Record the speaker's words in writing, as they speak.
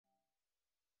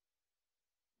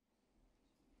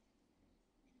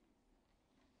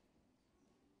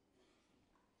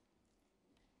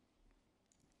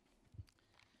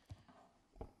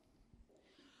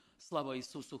Слава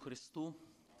Ісусу Христу!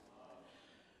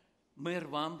 Мир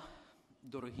вам,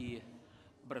 дорогі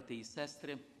брати і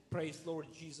сестри! Praise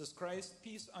Lord Jesus Christ.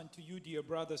 Peace unto you, dear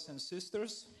brothers and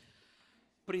sisters.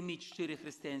 Прийміть щирі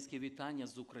християнські вітання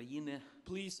з України.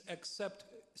 Please accept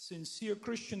sincere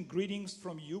Christian greetings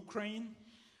from Ukraine,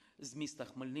 з міста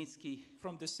Хмельницький,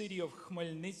 from the city of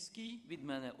Khmelnytsky, від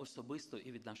мене особисто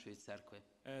і від нашої церкви.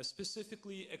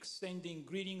 Specifically extending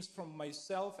greetings from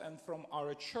myself and from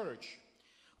our church.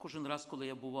 Кожен раз, коли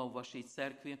я бував у вашій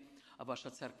церкві, а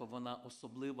ваша церква, вона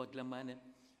особлива для мене,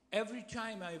 Every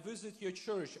time I visit your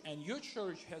church, and your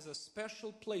church has a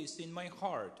special place in my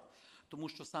heart. тому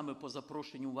що саме по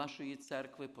запрошенню вашої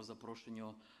церкви, по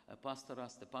запрошенню пастора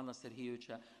Степана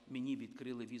Сергійовича, мені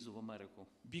відкрили візу в Америку.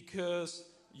 Because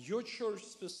your church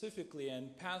specifically and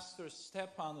Pastor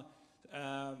Stepan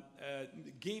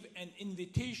gave an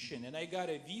invitation, and I got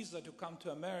a visa to come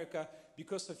to America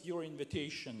because of your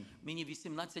invitation. Мені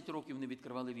 18 років не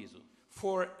відкривали візу.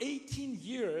 For 18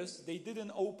 years, they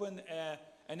didn't open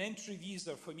an entry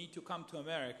visa for me to come to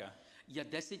America. Я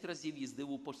 10 разів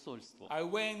їздив у посольство. I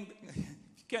went,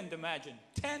 you can't imagine,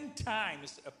 10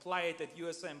 times applied at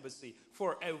US Embassy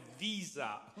for a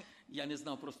visa. Я не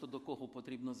знав просто до кого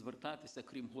потрібно звертатися,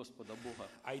 крім Господа Бога.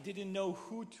 I didn't know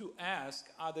who to ask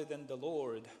other than the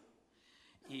Lord.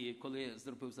 І коли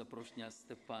зробив запрошення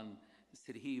Степан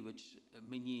Сергійович,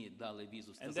 мені дали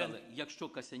візу. Сказали, якщо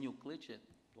Касянюк кличе,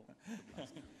 то будь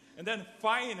ласка. And then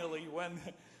finally, when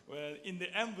in the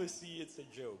embassy, it's a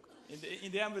joke.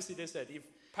 In the embassy, they said, if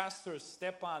Pastor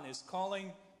Stepan is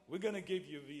calling, we're going to give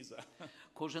you a visa.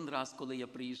 Кожен раз, коли я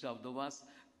приїжджав до вас,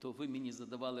 то ви мені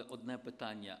задавали одне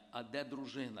питання: а де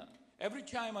дружина?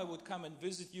 Every time I would come and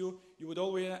visit you, you would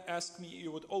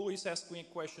always ask me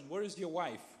a question, where is your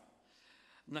wife?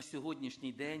 На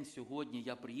сьогоднішній день, сьогодні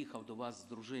я приїхав до вас з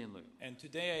дружиною. And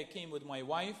today I came with my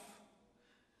wife.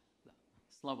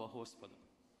 Слава Господу!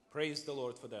 Praise the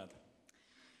Lord for that.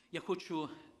 Я хочу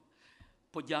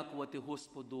подякувати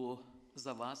Господу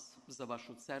за вас, за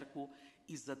вашу церкву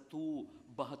і за ту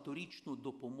багаторічну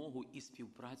допомогу і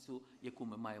співпрацю, яку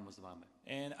ми маємо з вами.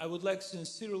 And I would like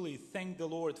sincerely thank the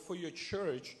Lord for your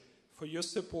church, for your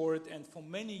support, and for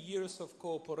many years of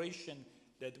cooperation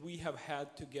that we have had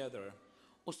together.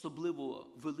 Особливо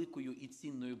великою і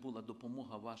цінною була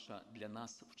допомога ваша для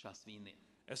нас в час війни.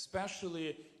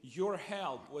 Especially your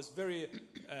help was very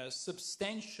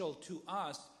substantial to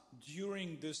us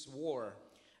during this war.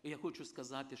 І я хочу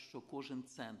сказати, що кожен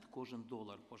цент, кожен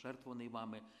долар, пожертвований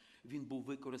вами, він був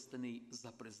використаний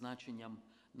за призначенням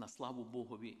на славу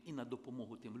Богові і на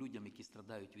допомогу тим людям, які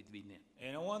страдають від війни.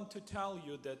 And I want to tell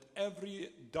you that every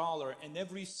dollar and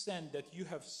every cent that you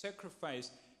have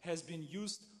sacrificed has been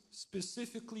used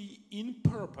specifically in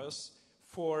purpose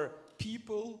for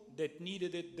people that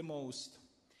needed it the most.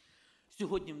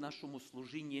 Сьогодні в нашому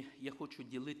служінні я хочу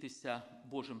ділитися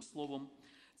Божим Словом.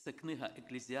 Це книга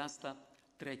Екклезіаста,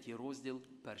 3 розділ,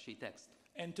 1 текст.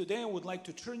 And today I would like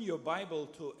to turn your Bible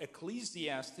to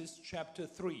Ecclesiastes chapter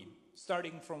 3,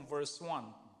 starting from verse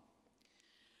 1.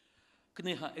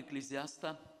 Книга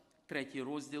Екклезіаста, 3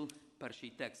 розділ,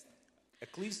 1 текст.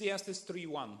 Ecclesiastes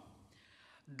 3:1.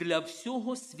 Для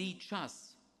всього свій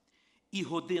час, і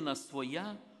година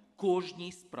своя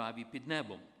кожній справі під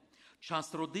небом.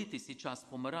 Час родитись і час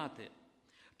помирати,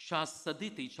 час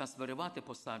садити і час виривати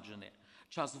посаджене,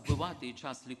 час вбивати і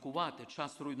час лікувати,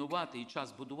 час руйнувати і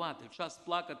час будувати, час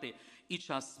плакати і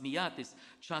час сміятись,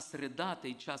 час ридати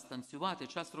і час танцювати,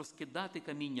 час розкидати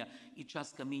каміння і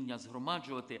час каміння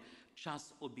згромаджувати,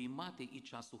 час обіймати і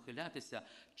час ухилятися,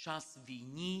 час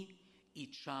війні і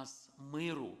час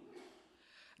миру.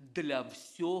 Для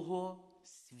всього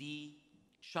свій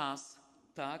час,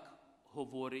 так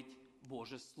говорить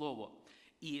Боже Слово.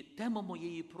 І тема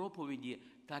моєї проповіді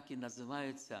так і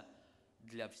називається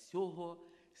 «Для всього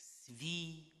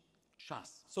свій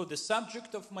час». So the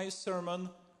subject of my sermon,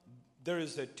 there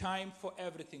is a time for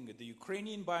everything. The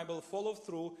Ukrainian Bible follow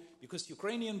through because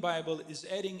Ukrainian Bible is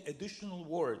adding additional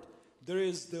word. There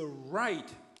is the right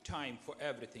time for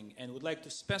everything, and would like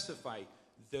to specify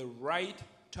the right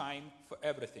time for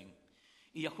everything.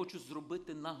 І я хочу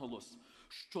зробити наголос,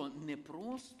 що не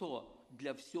просто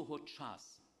для всього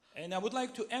час. And I would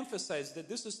like to emphasize that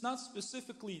this is not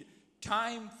specifically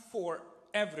time for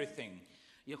everything.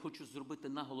 Я хочу зробити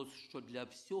наголос, що для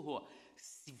всього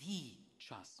свій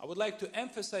час. I would like to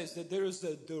emphasize that there is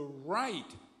the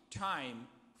right time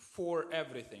for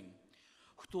everything.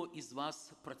 Хто із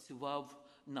вас працював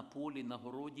на полі, на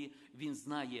городі, він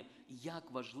знає,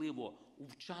 як важливо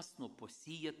вчасно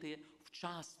посіяти,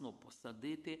 вчасно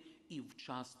посадити і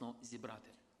вчасно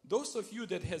зібрати. Those of you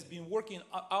that has been working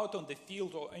out on the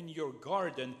field or in your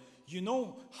garden, you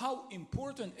know how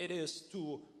important it is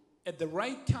to, at the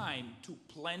right time, to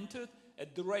plant it,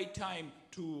 at the right time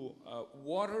to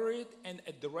water it, and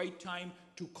at the right time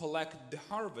to collect the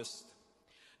harvest.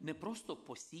 Не просто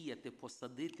посіяти,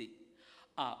 посадити,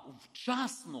 а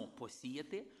вчасно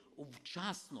посіяти,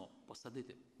 вчасно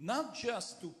посадити. Not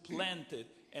just to plant it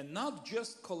and not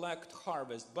just collect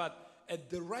harvest, but at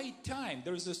the right time.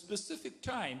 There is a specific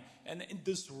time, and in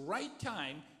this right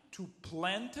time to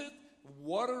plant it,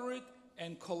 water it,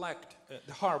 and collect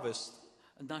the harvest.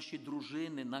 Наші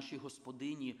дружини, наші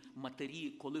господині, матері,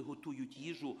 коли готують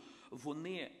їжу,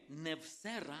 вони не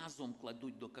все разом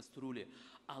кладуть до каструлі,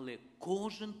 але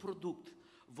кожен продукт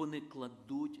вони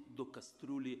кладуть до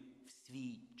каструлі в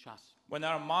свій час. When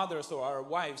our mothers or our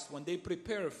wives, when they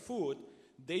prepare food,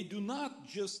 they do not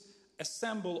just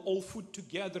assemble all food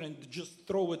together and just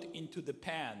throw it into the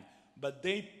pan, but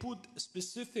they put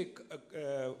specific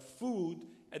food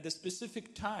at the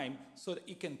specific time so that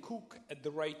it can cook at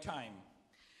the right time.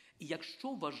 І якщо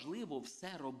важливо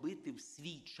все робити в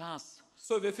свій час,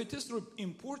 So if it is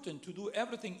important to do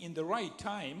everything in the right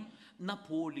time, на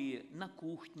полі, на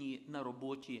кухні, на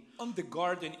роботі, on the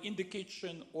garden, in the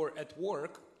kitchen, or at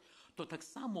work, то так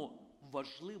само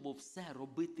важливо все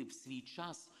робити в свій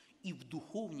час і в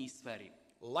духовній сфері.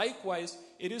 likewise,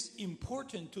 it is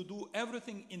important to do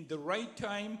everything in the right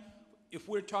time if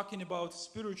we're talking about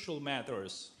spiritual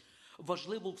matters.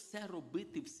 Важливо все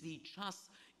робити в свій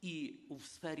час і в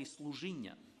сфері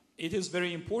служіння. It is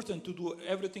very important to do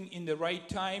everything in the right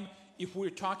time if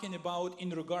we're talking about in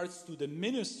regards to the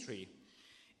ministry.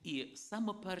 І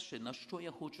саме перше, на що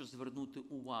я хочу звернути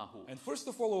увагу, And first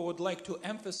of all, I would like to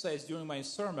emphasize during my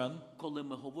sermon, коли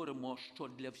ми говоримо, що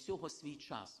для всього свій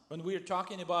час, when we're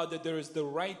talking about that there is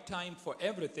the right time for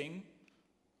everything,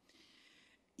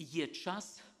 є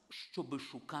час, щоби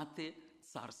шукати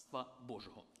Царства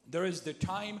Божого. there is the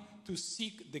time to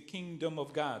seek the kingdom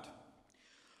of God.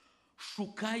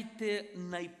 Шукайте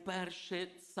найперше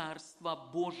Царства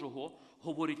Божого,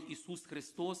 говорить Ісус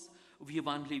Христос в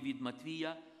Євангелії від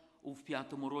Матвія у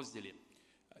 5 розділі,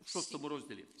 в 6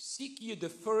 розділі. Seek ye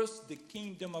the first the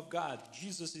kingdom of God.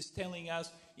 Jesus is telling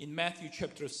us in Matthew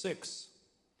chapter 6.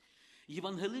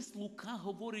 Євангелист Лука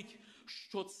говорить,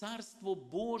 що Царство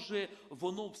Боже,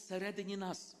 воно всередині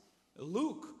нас.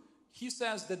 Luke, he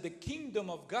says that the kingdom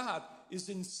of God is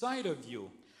inside of you.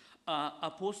 А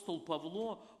апостол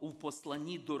Павло у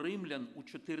посланні до римлян у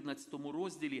 14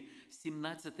 розділі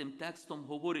 17 текстом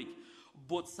говорить: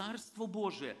 «Бо Царство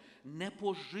Боже не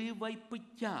пожива й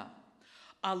пиття,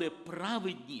 але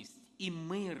праведність і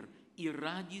мир і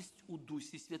радість у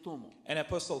Дусі Святому». And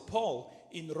Apostle Paul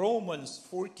in Romans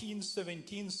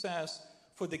 14:17 says,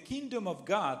 "For the kingdom of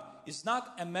God is not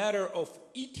a matter of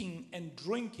eating and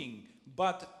drinking,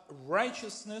 but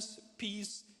righteousness,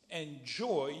 peace, and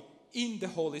joy in the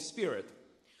Holy Spirit."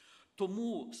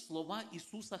 Тому слова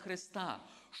Ісуса Христа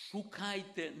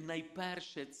 «Шукайте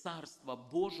найперше Царства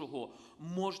Божого»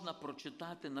 можна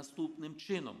прочитати наступним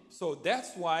чином. So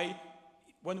that's why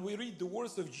when we read the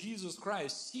words of Jesus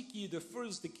Christ, "Seek ye the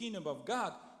first the kingdom of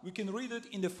God," we can read it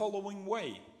in the following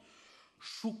way.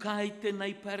 Шукайте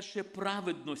найперше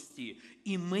праведності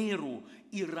і миру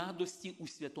і радості у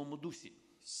Святому Дусі.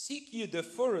 Seek ye the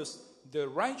first the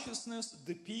righteousness,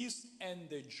 the peace, and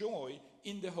the joy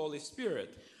in the Holy Spirit.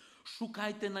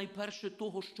 Шукайте найперше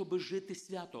того, щоби жити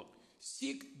свято.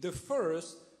 Seek the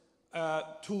first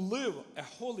to live a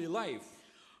holy life.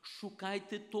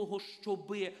 Шукайте того,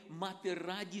 щоби мати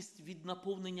радість від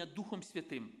наповнення Духом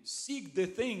Святим. Seek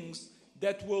the things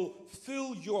that will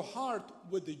fill your heart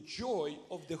with the joy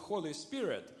of the Holy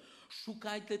Spirit.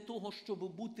 Шукайте того, щоби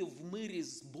бути в мирі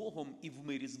з Богом і в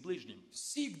мирі з ближнім.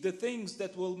 Seek the things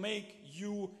that will make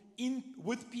you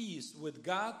with peace with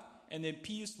God and in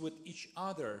peace with each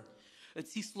other.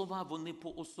 Ці слова, вони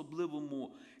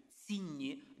по-особливому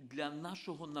цінні для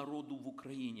нашого народу в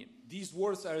Україні. These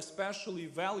words are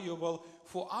especially valuable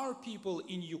for our people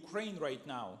in Ukraine right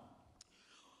now.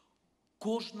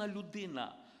 Кожна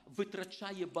людина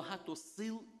витрачає багато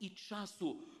сил і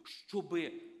часу,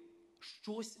 щоби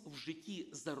щось в житті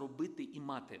заробити і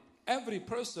мати. Every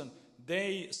person,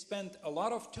 they spend a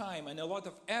lot of time and a lot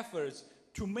of efforts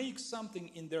to make something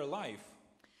in their life.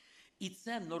 І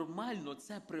це нормально,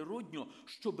 це природньо,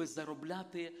 щоби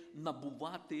заробляти,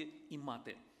 набувати і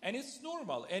мати. And it's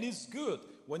normal and it's good.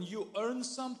 When you earn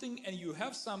something and you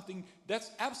have something,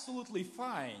 that's absolutely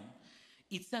fine.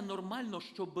 І це нормально,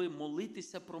 щоби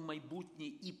молитися про майбутнє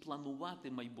і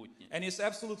планувати майбутнє. And it's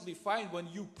absolutely fine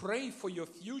when you pray for your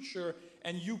future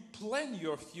and you plan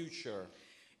your future.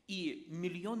 І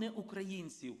мільйони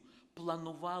українців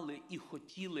планували і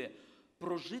хотіли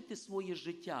прожити своє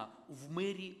життя в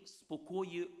мирі, в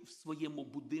спокої, в своєму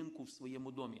будинку, в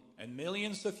своєму домі. And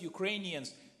millions of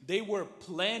Ukrainians, they were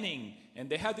planning and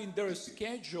they had in their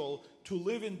schedule to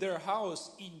live in their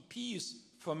house in peace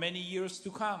for many years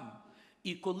to come.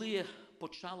 І коли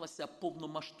почалася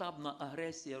повномасштабна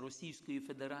агресія Російської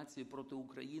Федерації проти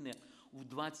України в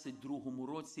 22-му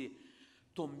році,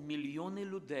 то мільйони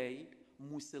людей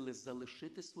мусили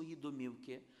залишити свої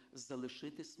домівки,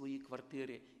 залишити свої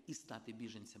квартири і стати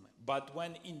біженцями. But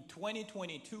when in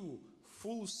 2022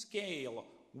 full-scale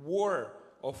war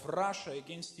of Russia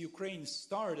against Ukraine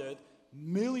started,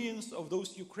 millions of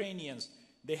those Ukrainians,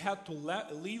 they had to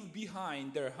leave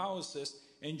behind their houses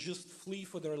and just flee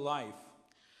for their life.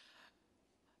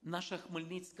 Наша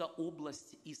Хмельницька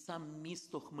область і сам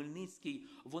місто Хмельницький,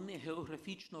 вони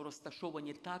географічно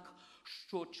розташовані так,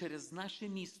 що через наше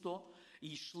місто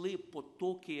йшли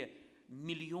потоки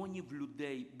мільйонів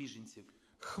людей, біженців.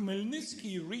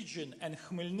 Khmelnytsky region and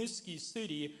Khmelnytsky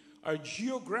city are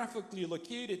geographically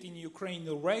located in Ukraine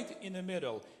right in the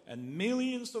middle, and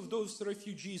millions of those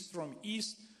refugees from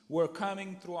east were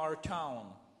coming through our town.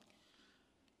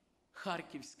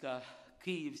 Харківська,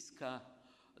 Київська,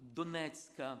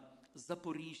 Донецька,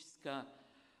 Запорізька,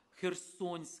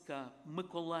 Херсонська,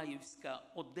 Миколаївська,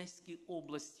 Одеські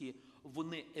області,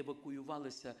 вони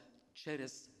евакуювалися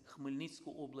через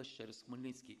Хмельницьку область, через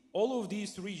Хмельницький. All of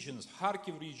these regions,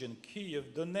 Kharkiv region,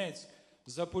 Kyiv, Donetsk,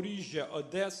 Zaporizhzhia,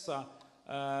 Odessa,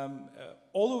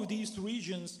 all of these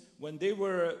regions, when they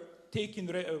were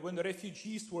when the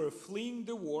refugees were fleeing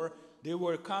the war, they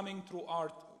were coming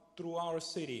through our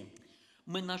city.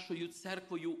 Ми нашою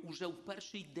церквою уже в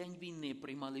перший день війни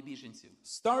приймали біженців.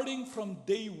 Starting from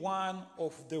day one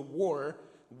of the war,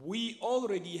 we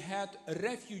already had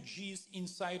refugees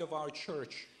inside of our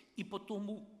church. І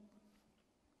потому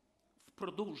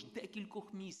впродовж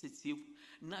декількох місяців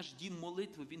наш дім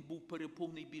молитви, він був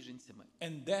переповнений біженцями.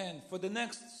 And then for the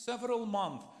next several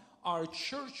months, our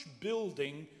church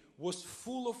building was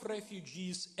full of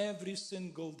refugees every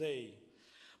single day.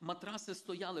 Матраси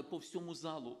стояли по всьому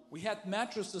залу. We had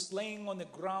mattresses laying on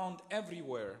the ground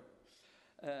everywhere.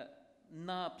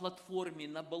 На платформі,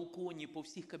 на балконі, по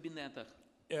всіх кабінетах.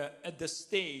 At the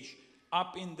stage,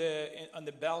 up on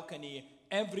the balcony,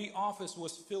 every office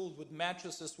was filled with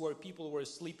mattresses where people were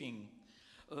sleeping.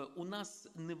 У нас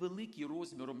невеликий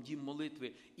розміром дім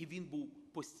молитви, і він був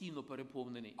постійно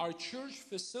переповнений. Our church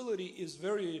facility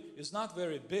is not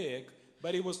very big,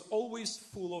 but it was always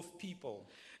full of people.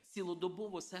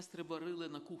 Цілодобово сестри варили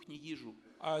на кухні їжу.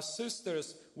 Our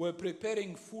sisters were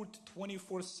preparing food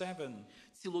 24/7.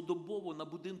 Цілодобово на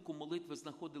будинку молитви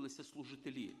знаходилися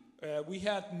служителі. We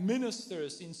had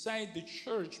ministers inside the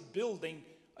church building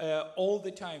all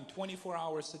the time, 24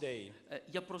 hours a day.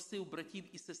 Я просив братів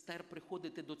і сестер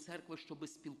приходити до церкви, щоб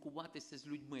спілкуватися з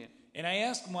людьми. And I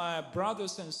asked my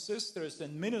brothers and sisters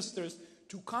and ministers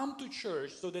to come to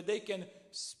church so that they can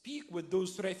speak with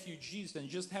those refugees and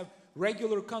just have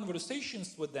regular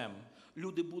conversations with them.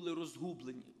 Люди були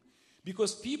розгублені.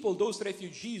 Because people, those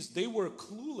refugees, they were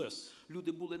clueless.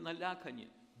 Люди були налякані.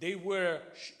 They were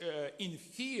in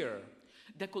fear.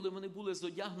 Деколи вони були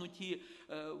зодягнуті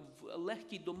в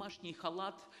легкий домашній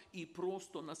халат і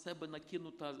просто на себе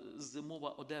накинута зимова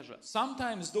одежа.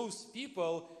 Sometimes those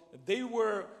people, they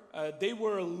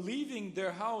were leaving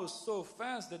their house so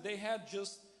fast that they had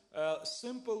just a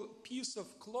simple piece of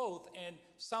cloth and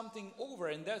something over,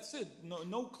 and that's it,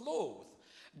 no clothes.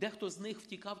 Дехто з них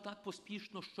втікав так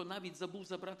поспішно, що навіть забув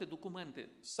забрати документи.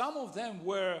 Some of them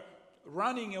were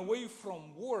running away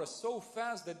from war so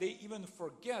fast that they even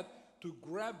forget to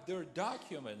grab their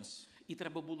documents. І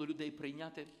треба було людей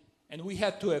прийняти, And we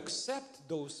had to accept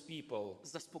those people.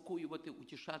 заспокоювати,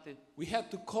 утішати. We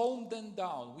had to calm them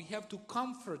down. We have to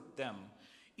comfort them.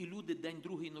 І люди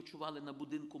день-другий ночували на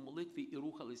будинку молитви і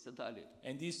рухалися далі.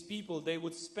 And these people, they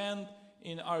would spend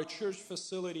in our church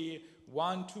facility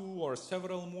 1, 2, or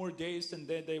several more days, and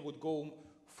then they would go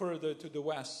further to the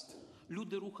west.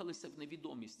 Люди рухалися в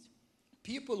невідомість.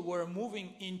 People were moving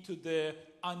into the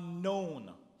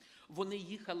unknown. Вони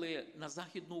їхали на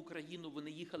Західну Україну,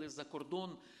 вони їхали за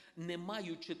кордон, не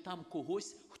маючи там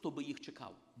когось, хто би їх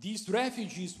чекав. These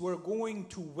refugees were going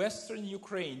to Western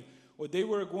Ukraine, or they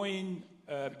were going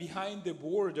behind the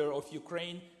border of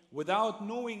Ukraine without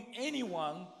knowing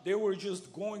anyone. They were just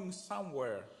going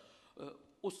somewhere.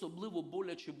 Особливо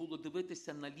боляче було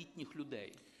дивитися на літніх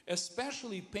людей.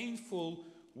 Especially painful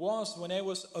was when I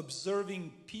was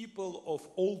observing people of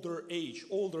older age,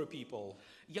 older people.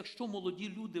 Якщо молоді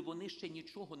люди, вони ще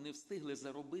нічого не встигли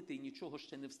заробити і нічого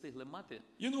ще не встигли мати,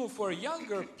 You know, for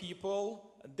younger people,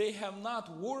 they have not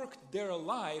worked their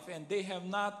life and they have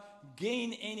not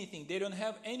gained anything. They don't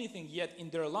have anything yet in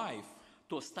their life.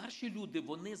 то старші люди,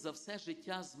 вони за все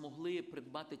життя змогли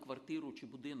придбати квартиру чи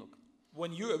будинок.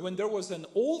 When there was an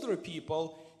older people,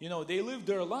 you know, they lived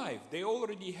their life. They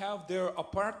already have their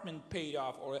apartment paid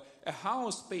off or a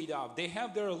house paid off. They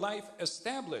have their life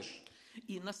established.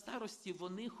 І на старості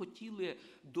вони хотіли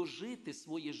дожити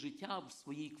своє життя в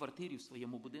своїй квартирі, в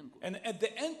своєму будинку. And at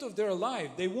the end of their life,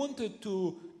 they wanted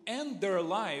to end their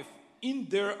life in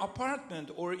their apartment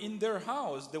or in their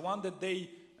house, the one that they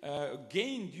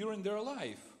gained during their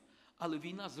life. Але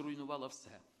війна зруйнувала все.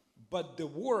 But the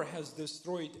war has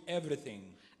destroyed everything.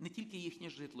 Не тільки їхнє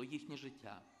житло, їхнє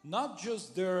життя. Not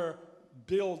just their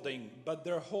building, but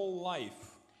their whole life.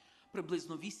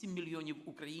 Приблизно 8 мільйонів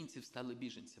українців стали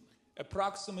біженцями.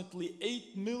 Approximately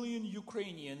 8 million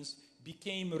Ukrainians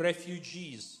became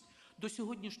refugees. До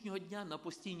сьогоднішнього дня на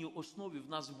постійній основі в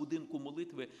нас в будинку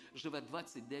молитви живе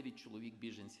 29 чоловік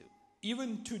біженців.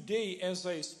 Even today, as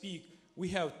I speak, we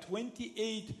have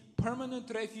 28 permanent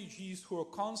refugees who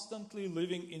are constantly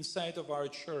living inside of our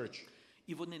church.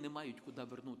 І вони не мають куди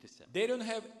вернутися. They don't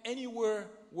have anywhere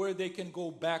where they can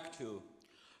go back to.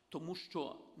 Тому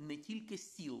що не тільки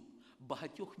сіл,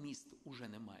 багатьох міст уже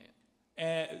немає.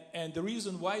 And the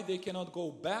reason why they cannot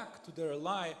go back to their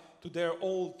life, to their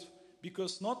old,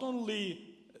 because not only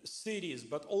cities,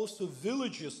 but also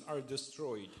villages are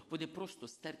destroyed. Вони просто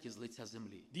стерті з лиця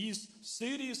землі. These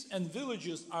cities and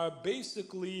villages are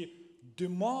basically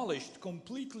demolished,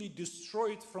 completely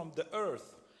destroyed from the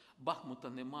earth. Бахмута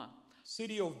нема.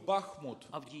 City of Bakhmut,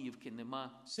 Авдіївки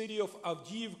нема. city of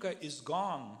Avdiivka is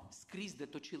gone. Скрізь, де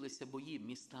точилися бої,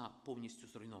 міста повністю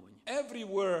зруйновані.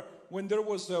 Everywhere, when there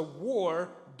was a war,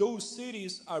 those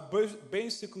cities are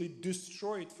basically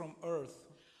destroyed from earth.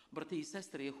 Брати і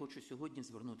сестри, я хочу сьогодні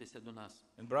звернутися до нас.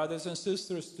 And brothers and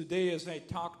sisters, today as I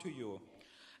talk to you,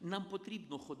 Нам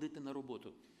потрібно ходити на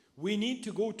роботу. we need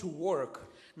to go to work.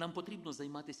 Нам потрібно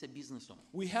займатися бізнесом.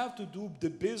 We have to do the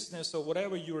business of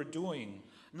whatever you're doing.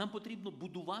 Нам потрібно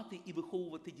будувати і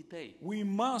виховувати дітей.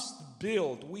 We must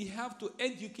build. We have to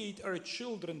educate our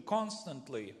children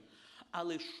constantly.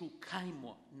 Але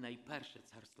шукаймо найперше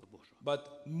Царство Божого.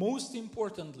 But most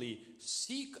importantly,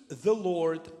 seek the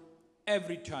Lord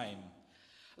every time.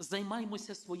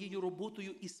 Займаймося своєю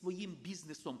роботою і своїм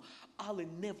бізнесом, але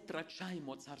не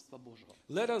втрачаймо Царства Божого.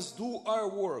 Let us do our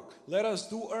work. Let us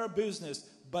do our business.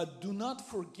 But do not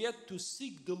forget to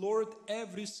seek the Lord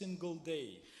every single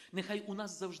day. Нехай у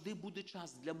нас завжди буде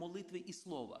час для молитви і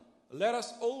слова. Let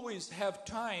us always have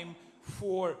time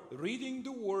for reading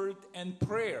the word and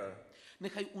prayer.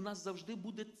 Нехай у нас завжди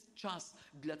буде час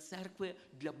для церкви,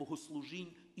 для богослужінь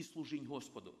і служінь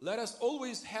Господу. Let us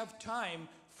always have time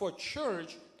for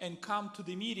church and come to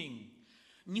the meeting.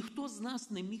 Ніхто з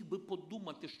нас не міг би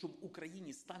подумати, що в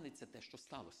Україні станеться те, що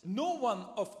сталося. No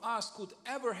one of us could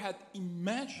ever have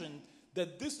imagined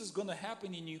that this is going to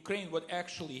happen in Ukraine, what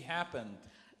actually happened.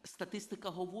 Статистика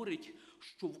говорить,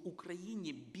 що в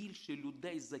Україні більше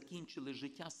людей закінчили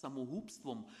життя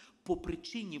самогубством по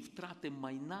причині втрати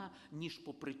майна, ніж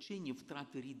по причині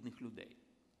втрати рідних людей.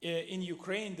 In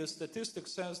Ukraine, the statistic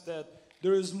says that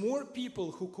there is more people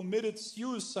who committed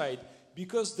suicide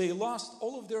because they lost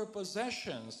all of their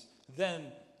possessions than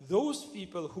those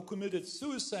people who committed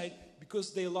suicide because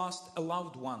they lost a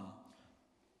loved one.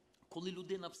 Коли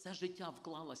людина все життя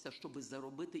вклалася, щоб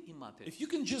заробити і мати, If you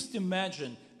can just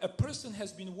imagine, a person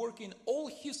has been working all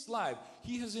his life.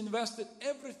 He has invested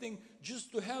everything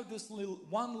just to have this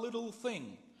one little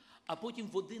thing. а потім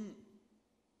в один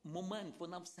момент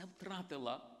вона все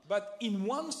втратила, But in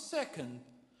 1 second,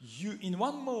 in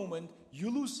one moment, you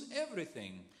lose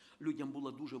everything. людям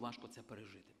було дуже важко це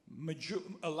пережити.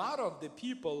 A lot of the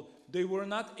people, they were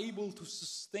not able to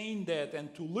sustain that and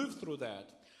to live through that.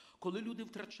 Коли люди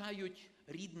втрачають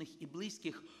рідних і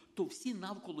близьких, то всі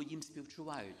навколо їм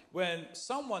співчувають. When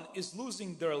someone is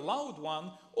losing their loved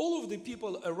one, all of the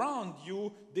people around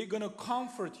you, they're going to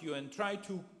comfort you and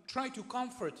try to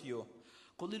comfort you.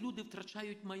 Коли люди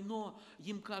втрачають майно,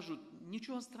 їм кажуть,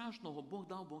 нічого страшного, Бог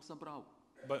дав, Бог забрав.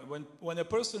 But when a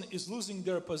person is losing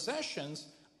their possessions,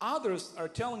 others are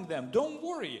telling them, don't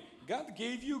worry, God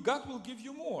gave you, God will give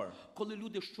you more. Коли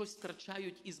люди щось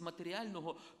втрачають із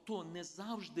матеріального, то не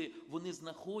завжди вони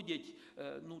знаходять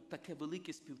таке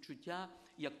велике співчуття,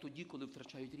 як тоді, коли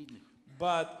втрачають рідних.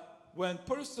 But when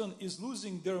person is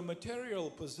losing their material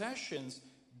possessions,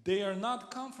 they are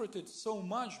not comforted so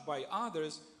much by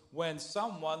others when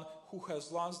someone who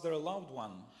has lost their loved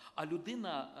one. А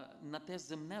людина на те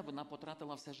земне, вона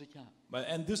потратила все життя.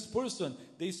 And this person,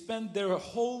 they spend their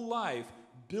whole life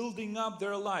building up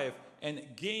their life and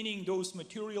gaining those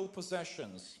material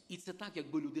possessions. І це так,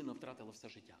 якби людина втратила все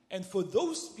життя. And for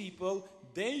those people,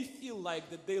 they feel like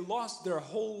that they lost their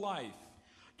whole life.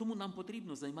 Тому нам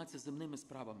потрібно займатися земними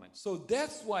справами. So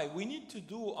that's why we need to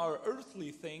do our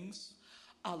earthly things.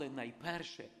 Але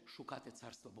найперше шукати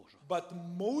Царство Боже. But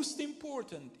most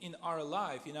important in our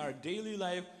life, in our daily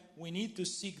life, we need to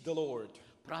seek the Lord.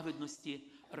 Праведності,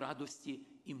 радості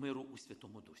і миру у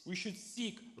Святому Дусі. We should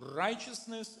seek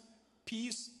righteousness,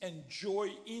 peace, and joy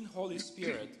in Holy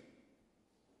Spirit.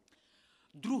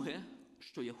 Друге,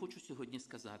 що я хочу сьогодні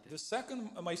сказати,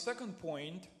 My second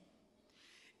point,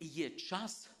 є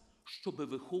час, щоб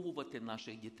виховувати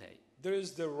наших дітей. there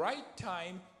is the right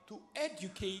time to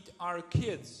educate our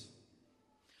kids.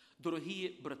 Дорогі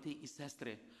брати і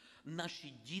сестри,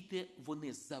 наші діти,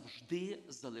 вони завжди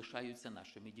залишаються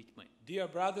нашими дітьми.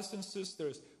 Dear brothers and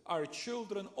sisters, our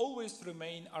children always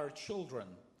remain our children.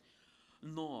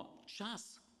 Но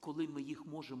час, коли ми їх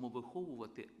можемо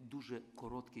виховувати, дуже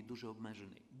короткий, дуже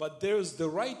обмежений. But there is the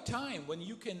right time when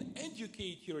you can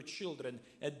educate your children.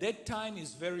 At that time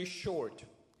is very short.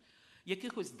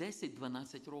 Якихось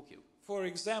 10-12 років. For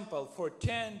example, for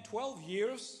 10-12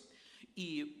 years,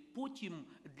 І потім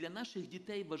для наших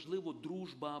дітей важливо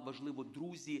дружба, важливо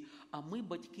друзі, а ми,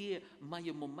 батьки,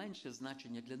 маємо менше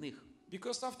значення для них.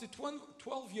 because after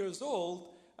 12 years old,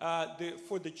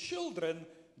 for the children,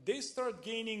 they start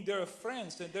gaining their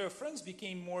friends, and their friends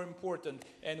became more important.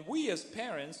 And we as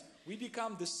parents, we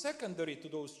become the secondary to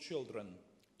those children.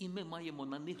 І ми маємо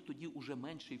на них тоді уже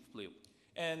менший вплив.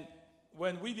 And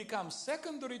when we become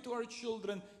secondary to our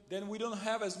children, then we don't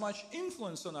have as much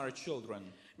influence on our children.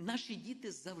 Наші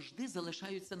діти завжди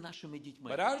залишаються нашими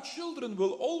дітьми. But our children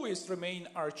will always remain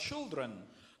our children.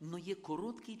 Но є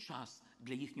короткий час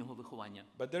для їхнього виховання.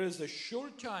 But there is a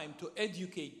short time to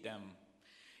educate them.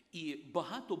 І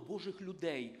багато Божих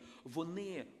людей,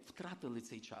 вони втратили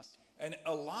цей час. And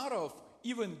a lot of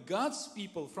even God's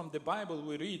people from the Bible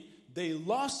we read, they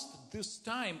lost this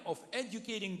time of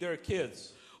educating their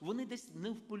kids. Вони десь не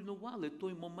впильнували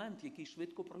той момент, який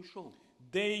швидко пройшов.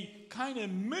 They kind of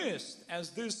missed as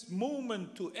this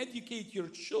moment to educate your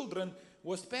children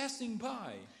was passing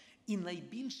by. І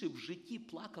найбільше в житті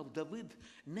плакав Давид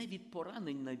не від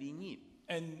поранень на війні.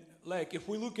 And like if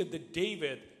we look at the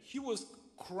David, he was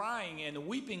crying and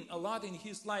weeping a lot in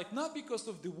his life, not because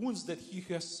of the wounds that he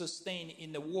has sustained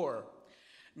in the war.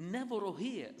 Не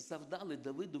вороги завдали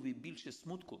Давидові більше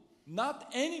смутку.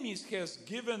 Not enemies has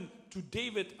given to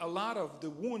David a lot of the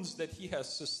wounds that he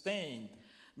has sustained.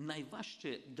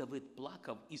 Найважче Давид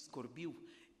плакав і скорбів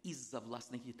із-за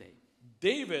власних дітей.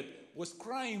 David was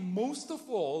crying most of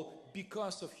all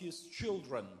because of his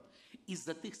children.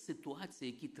 Із-за тих ситуацій,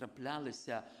 які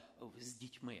траплялися з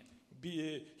дітьми.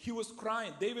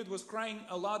 David was crying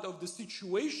a lot of the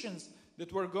situations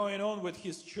that were going on with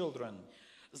his children.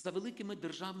 За великими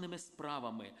державними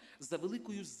справами, за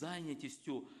великою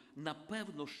зайнятістю,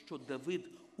 напевно, що Давид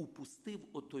упустив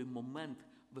отой момент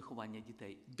виховання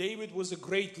дітей. David was a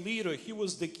great leader. He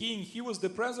was the king. He was the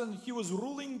president. He was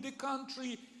ruling the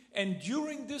country. And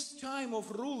during this time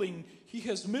of ruling, he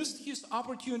has missed his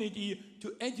opportunity to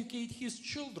educate his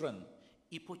children.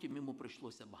 І потім йому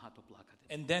прийшлося багато плакати.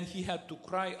 And then he had to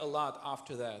cry a lot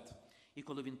after that. І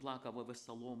коли він плакав,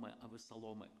 Авесоломе,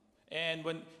 Авесоломе. And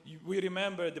when we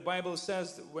remember, the Bible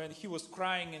says when he was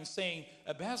crying and saying,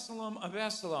 Absalom,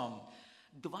 Absalom.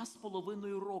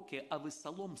 2,5 роки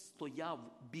Авесолом стояв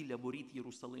біля воріт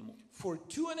Єрусалиму. For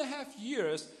 2.5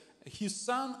 years, his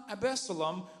son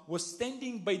Absalom was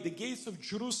standing by the gates of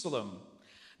Jerusalem.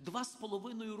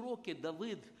 2,5 роки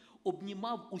Давид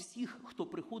обнімав усіх, хто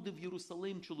приходив в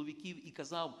Єрусалим, чоловіків, і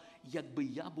казав, якби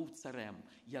я був царем,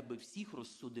 я би всіх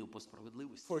розсудив по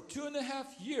справедливості. For 2.5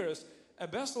 years,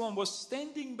 Absalom was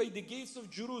standing by the gates of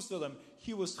Jerusalem.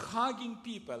 He was hugging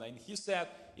people, and he said,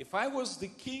 if I was the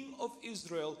king of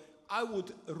Israel, I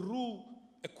would rule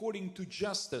according to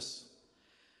justice.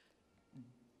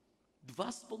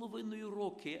 2,5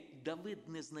 роки Давид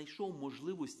не знайшов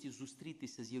можливості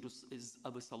зустрітися з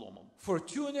Авесоломом. For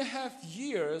 2.5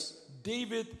 years,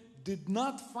 David did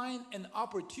not find an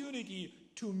opportunity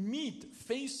to meet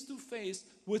face to face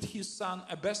with his son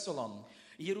Absalom.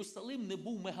 Єрусалим не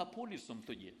був мегаполісом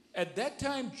тоді. At that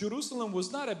time, Jerusalem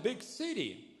was not a big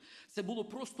city. Це було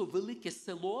просто велике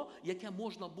село, яке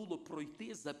можна було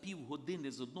пройти за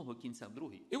півгодини з одного кінця в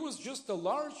другий. It was just a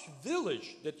large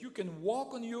village that you can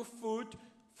walk on your foot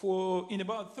in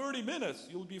about 30 minutes.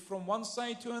 You'll be from one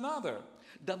side to another.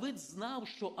 Давид знав,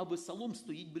 що Авесолом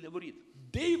стоїть біля воріт.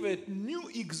 David knew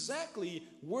exactly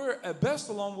where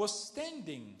Absalom was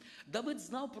standing. Давид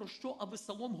знав, про що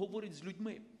Авесалом говорить з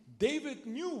людьми. David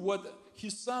knew what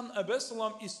his son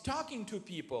Absalom is talking to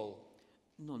people.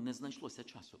 Ну, не знайшлося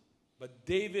часу. But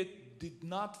David did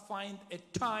not find a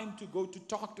time to go to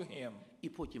talk to him. І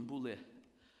потім були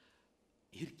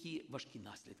гіркі, важкі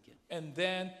наслідки. And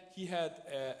then he had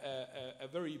a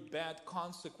very bad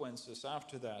consequences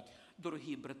after that.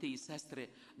 Дорогі брати і сестри,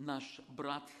 наш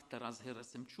брат Тарас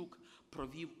Герасимчук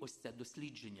провів ось це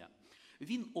дослідження.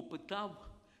 Він опитав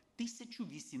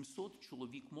 1800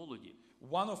 чоловік молоді.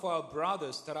 One of our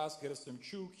brothers, Taras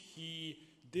Gerasimchuk, he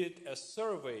did a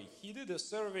survey. He did a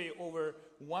survey over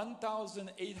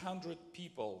 1,800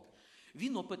 people.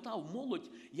 Він опитав молодь,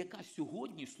 яка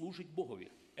сьогодні служить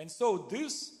Богові. And so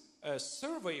this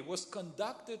survey was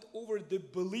conducted over the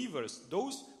believers,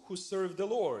 those who serve the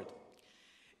Lord.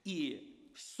 І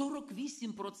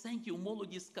 48%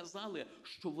 молоді сказали,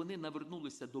 що вони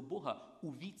навернулися до Бога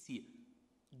у віці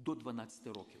до 12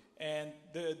 років. And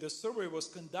the survey was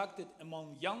conducted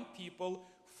among young people.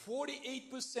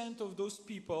 48% of those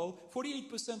people,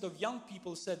 48% of young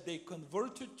people said they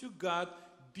converted to God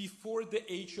before the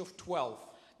age of 12.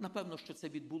 Напевно, що це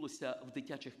відбулося в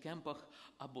дитячих кемпах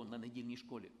або на недільній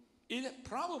школі. It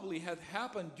probably had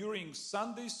happened during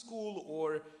Sunday school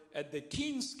or at the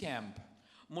teens camp.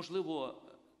 Можливо,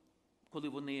 коли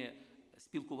вони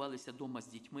спілкувалися вдома з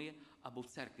дітьми або в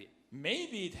церкві.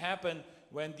 Maybe it happened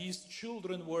when these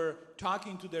children were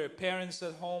talking to their parents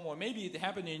at home, or maybe it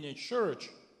happened in a church.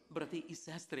 Брати і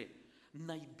сестри,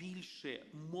 найбільше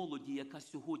молоді, яка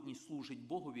сьогодні служить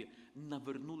Богові,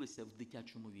 навернулися в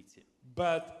дитячому віці.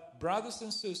 But brothers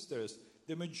and sisters,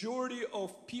 the majority of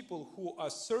people who are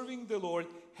serving the Lord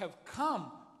have come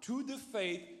to the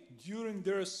faith during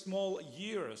their small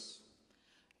years.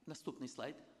 Наступний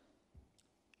слайд.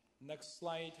 Next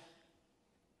slide.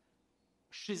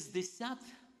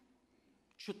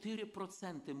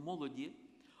 64% молоді,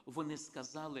 вони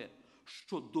сказали,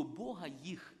 що до Бога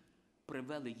їх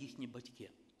привели їхні батьки.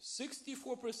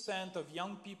 64% of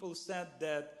young people said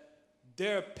that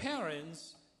their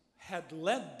parents had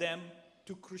led them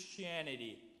to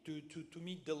Christianity, to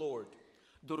meet the Lord.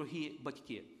 Дорогі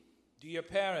батьки,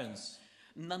 Dear parents,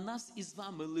 на нас із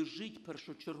вами лежить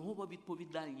першочергова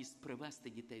відповідальність привести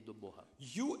дітей до Бога.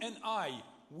 you and I,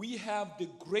 we have the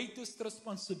greatest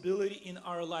responsibility in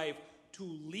our life to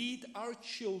lead our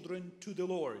children to the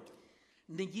Lord.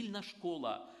 Недільна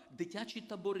школа, дитячі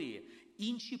табори,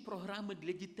 інші програми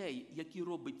для дітей, які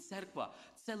робить церква,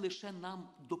 це лише нам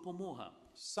допомога.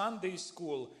 Sunday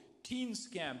school, teens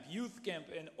camp, youth camp,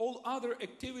 and all other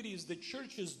activities the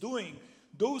church is doing,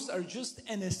 those are just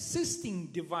an assisting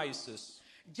devices.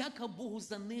 Дяка Богу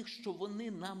за них, що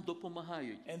вони нам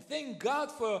допомагають. And thank God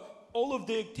for all of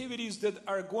the activities that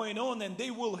are going on, and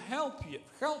they will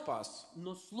help us.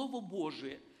 Но Слово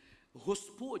Боже,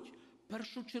 Господь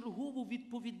першочергову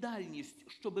відповідальність,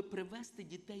 щоб привести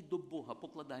дітей до Бога,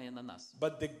 покладає на нас.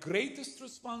 But the greatest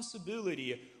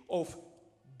responsibility of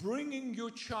bringing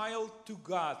your child to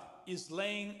God is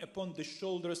laying upon the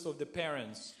shoulders of the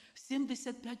parents.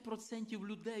 75%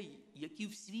 людей, які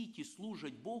в світі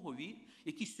служать Богові,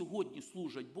 які сьогодні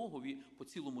служать Богові по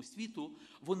цілому світу,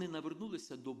 вони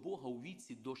навернулися до Бога у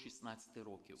віці до 16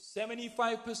 років.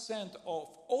 75% of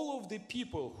all of the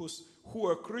people who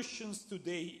are Christians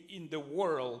today in the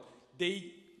world,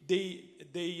 they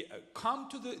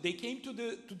came to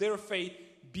their faith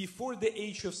before the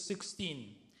age of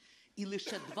 16. І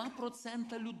лише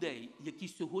 2% людей, які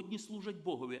сьогодні служать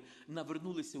Богові,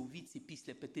 навернулися у віці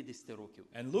після 50 років.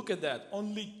 And look at that.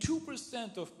 Only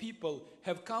 2% of people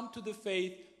have come to the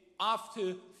faith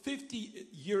after 50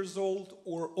 years old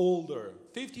or older.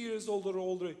 50 years old or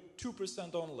older,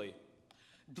 2% only.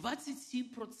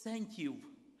 27%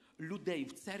 людей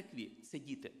в церкві – це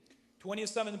діти.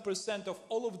 27% of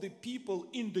all of the people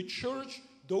in the church,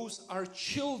 those are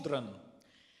children.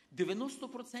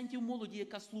 90% молоді,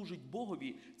 яка служить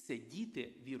Богові, це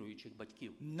діти віруючих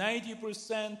батьків.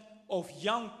 90% of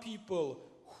young people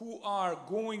who are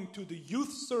going to the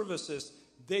youth services,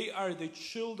 they are the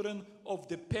children of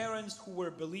the parents who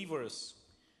were believers.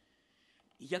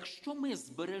 Якщо ми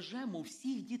збережемо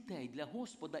всіх дітей для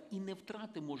Господа і не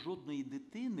втратимо жодної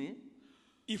дитини,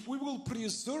 If we will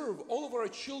preserve all of our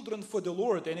children for the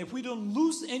Lord, and if we don't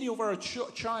lose any of our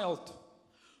child,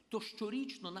 то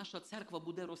щорічно наша церква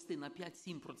буде рости на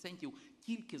 5-7%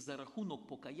 тільки за рахунок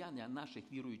покаяння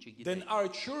наших віруючих дітей. then our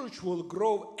church will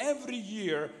grow every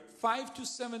year 5 to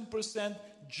 7%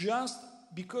 just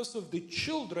because of the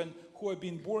children who have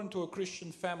been born to a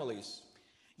Christian families.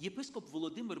 Єпископ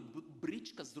Володимир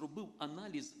Бричка зробив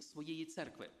аналіз своєї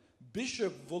церкви.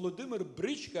 Bishop Volodymyr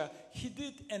Brychka, he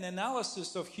did an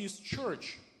analysis of his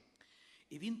church.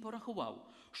 І він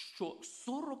порахував, що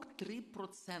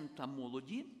 43%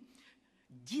 молоді,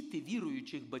 діти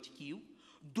віруючих батьків,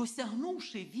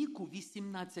 досягнувши віку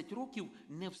 18 років,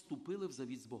 не вступили в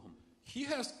завіт з Богом. He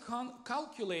has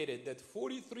calculated that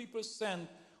 43%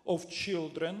 of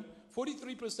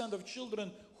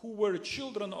children who were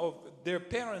children of their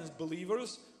parents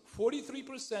believers,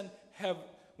 43% have,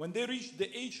 when they reach the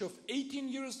age of 18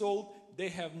 years old, they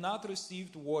have not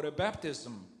received water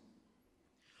baptism.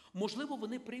 Можливо,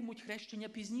 вони приймуть хрещення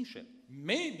пізніше.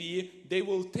 Maybe they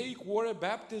will take water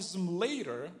baptism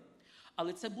later.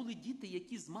 Але це були діти,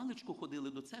 які змалечку ходили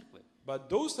до церкви. But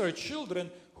those are children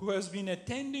who has been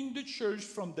attending the church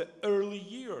from the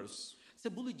early years. Це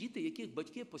були діти, яких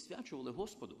батьки посвячували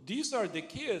Господу. These are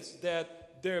the kids that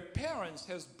their parents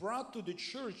has brought to the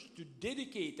church to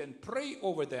dedicate and pray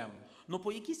over them. Но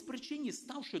по якійсь причині,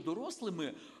 ставши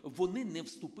дорослими, вони не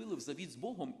вступили в завіт з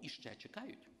Богом і ще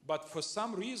чекають. But for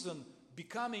some reason,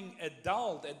 becoming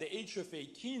adult at the age of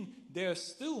 18, they are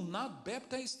still not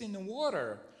baptized in the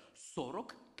water.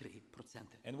 43%.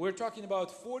 And we're talking about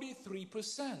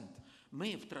 43%.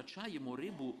 Ми втрачаємо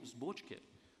рибу з бочки.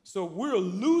 So we're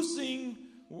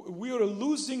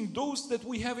losing those that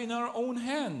we have in our own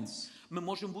hands. Ми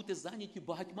можемо бути зайняті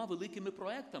багатьма великими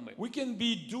проектами. We can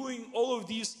be doing all of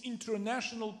these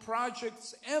international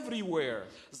projects everywhere.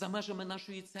 За межами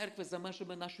нашої церкви, за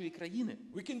межами нашої країни.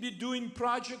 We can be doing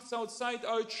projects outside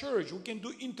our church. We can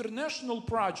do international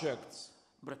projects.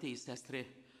 Брати і сестри,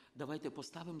 давайте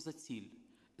поставимо за ціль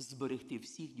зберегти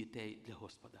всіх дітей для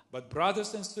Господа. But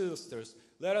brothers and sisters,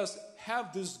 let us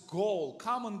have this goal,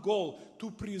 common goal,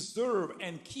 to preserve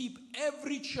and keep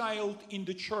every child in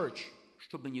the church.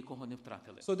 Щоб ми нікого не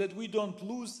втратили. So that we don't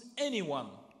lose anyone.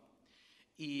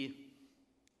 І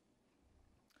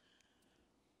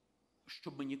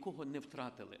щоб ми нікого не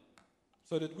втратили.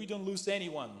 So that we don't lose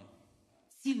anyone.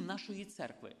 Ціль нашої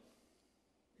церкви.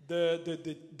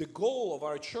 The goal of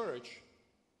our church.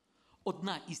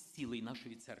 Одна із цілей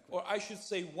нашої церкви. Or I should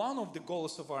say one of the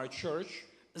goals of our church.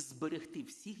 Зберегти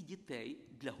всіх дітей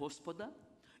для Господа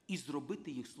і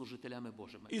зробити їх служителями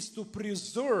Божими. Is to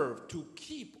preserve, to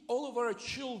keep all of our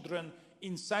children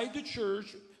inside the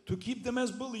church, to keep them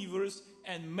as believers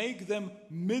and make them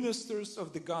ministers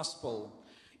of the gospel.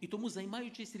 І тому,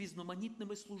 займаючись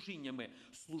різноманітними служіннями,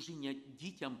 служіння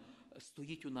дітям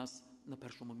стоїть у нас на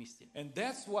першому місці. And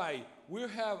that's why we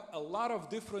have a lot of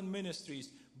different ministries,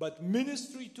 but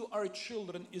ministry to our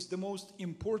children is the most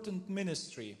important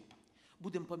ministry.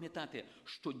 Будемо пам'ятати,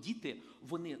 що діти,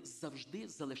 вони завжди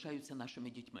залишаються нашими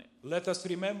дітьми. Let us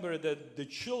remember that the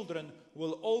children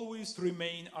will always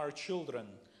remain our children.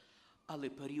 Але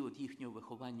період їхнього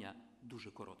виховання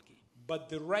дуже короткий. But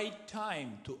the right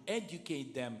time to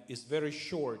educate them is very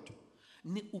short.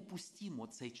 Не упустімо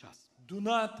цей час. Do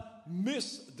not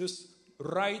miss this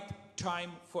right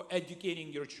time for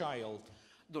educating your child.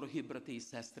 Дорогі брати і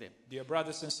сестри, Dear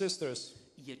brothers and sisters,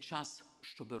 є час,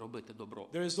 щоб робити добро.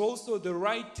 there is also the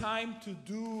right time to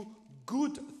do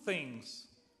good things.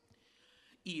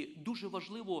 І дуже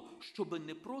важливо, щоб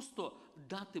не просто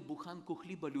дати буханку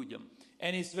хліба людям.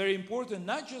 And it's very important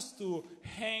not just to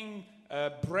hang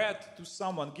bread to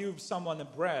someone, give someone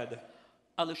a bread,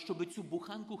 Але щоб цю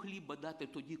буханку хліба дати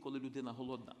тоді, коли людина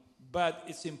голодна. but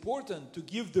it's important to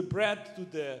give the bread to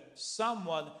the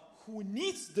someone who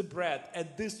needs the bread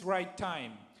at this right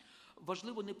time.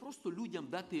 Важливо не просто людям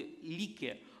дати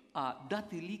ліки, а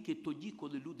дати ліки тоді,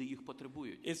 коли люди їх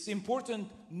потребують. It's important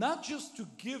not just to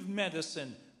give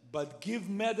medicine, but give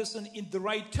medicine in the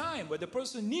right time, where the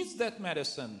person needs that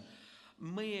medicine.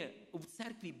 Ми в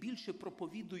церкві більше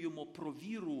проповідуємо про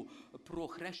віру, про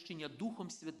хрещення Духом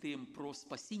Святим, про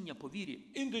спасіння по вірі.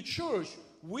 In the church,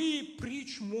 we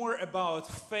preach more about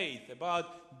faith, about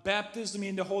baptism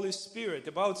in the Holy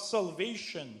Spirit, about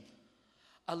salvation.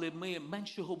 Але ми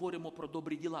менше говоримо про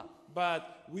добрі діла. But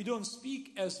we don't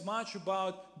speak as much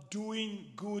about doing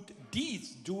good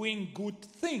deeds, doing good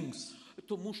things.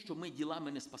 Тому що ми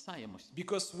ділами не спасаємось.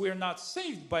 Because we're not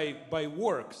saved by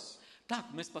works. Так,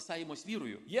 ми спасаємось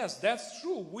вірою. Yes, that's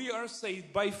true. We are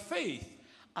saved by faith.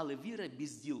 Але віра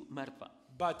без діл мертва.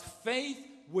 But faith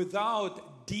without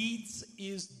deeds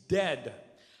is dead.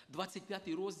 25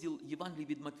 розділ Євангелії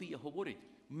від Матвія говорить,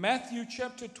 Matthew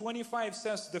chapter 25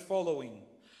 says the following.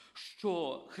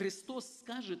 Що Христос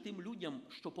скаже тим людям,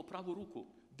 що по праву руку.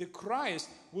 The Christ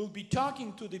will be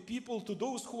talking to the people, to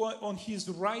those who are on his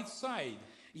right side.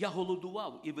 Я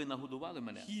голодував, і ви нагодували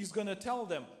мене. He's going to tell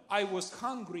them, I was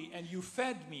hungry and you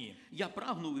fed me. Я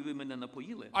прагнув, і ви мене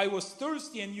напоїли. I was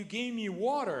thirsty and you gave me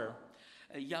water.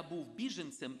 Я був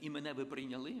біженцем, і мене ви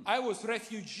прийняли. I was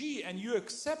refugee and you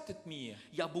accepted me.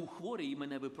 Я був хворий, і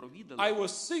мене ви провідали. I was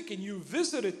sick and you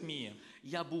visited me.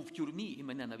 Я був в тюрмі, і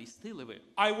мене навістили ви.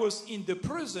 I was in the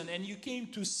prison and you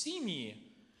came to see me.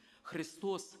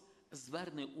 Христос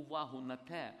зверне увагу на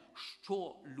те,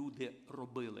 що люди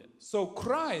робили. So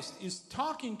Christ is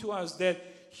talking to us that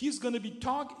he's going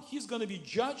to be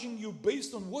judging you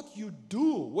based on what you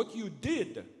do, what you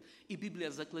did. І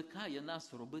Біблія закликає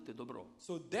нас робити добро.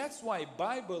 So that's why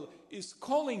Bible is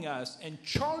calling us and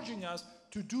charging us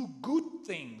to do good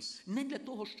things. Не для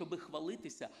того, щоб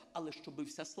хвалитися, але щоб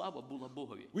вся слава була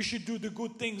Богові. We should do the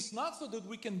good things not so that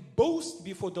we can boast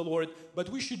before the Lord, but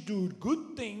we should do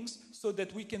good things so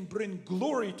that we can bring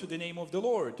glory to the name of the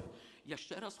Lord. Я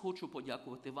ще раз хочу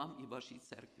подякувати вам і вашій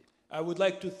церкві. I would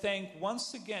like to thank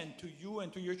once again to you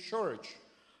and to your church.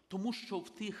 Тому що в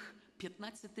тих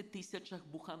 15 тисячах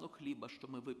буханок хліба, що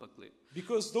ми випекли,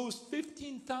 Because those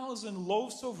 15,000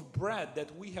 loaves of bread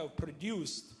that we have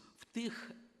produced, в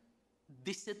тих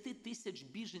 10 тисяч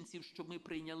біженців, що ми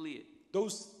прийняли,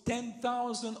 those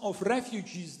 10,000 of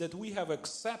refugees that we have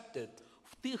accepted,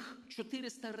 в тих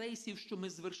 400 рейсів, що ми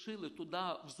звершили туди,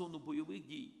 в зону бойових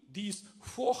дій, these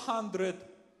 400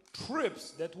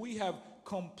 trips that we have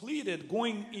completed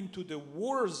going into the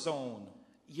war zone,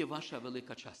 є ваша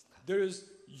велика частка.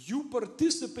 you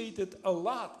participated a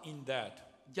lot in that.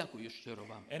 Дякую щиро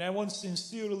вам. And I want to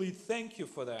sincerely thank you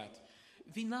for that.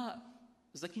 Війна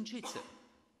закінчиться.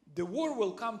 The war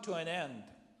will come to an end.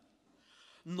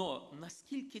 Но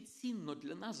наскільки цінно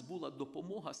для нас була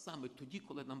допомога саме тоді,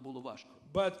 коли нам було важко.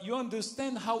 But you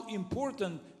understand how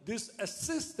important this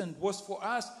assistance was for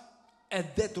us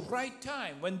at that right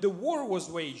time when the war was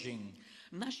waging.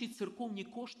 Наші церковні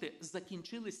кошти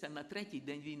закінчилися на третій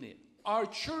день війни. Our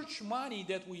church money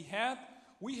that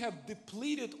we have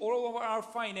depleted all of our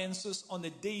finances on the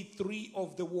day 3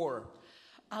 of the war.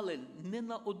 Але не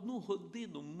на одну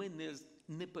годину ми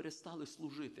не перестали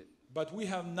служити. But we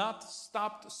have not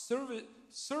stopped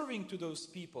serving to those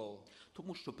people.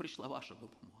 Тому що прийшла ваша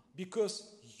допомога. Because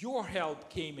your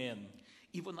help came in.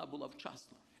 І вона була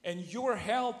вчасно. And your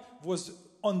help was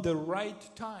on the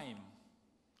right time.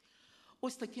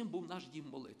 Ось таким був наш дім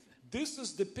молитви. This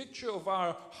is the picture of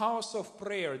our house of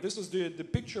prayer. This is the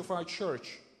picture of our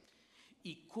church.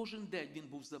 І кожен день він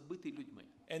був забитий людьми.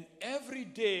 And every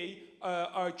day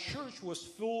our church was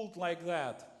filled like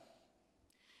that.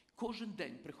 Кожен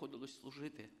день приходилось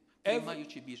служити,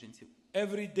 приймаючи біженців.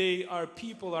 Every day our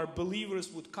people, our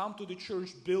believers would come to the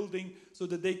church building so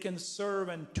that they can serve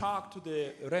and talk to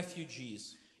the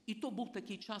refugees. І то був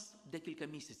такий час декілька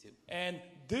місяців. And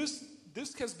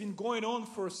this has been going on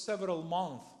for several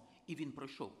months. І він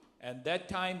пройшов. And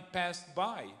that time passed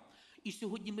by. І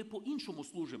сьогодні ми по-іншому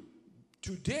служимо.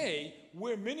 Today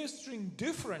we're ministering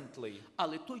differently.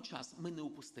 Але той час ми не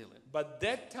упустили. But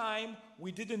that time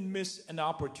we didn't miss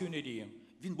an opportunity.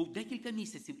 Він був декілька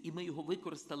місяців, і ми його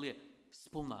використали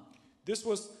сповна. This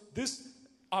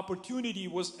opportunity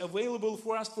was available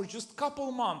for us for just a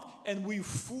couple months, and we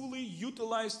fully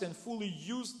utilized and fully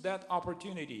used that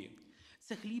opportunity.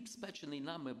 Це хліб, спечений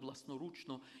нами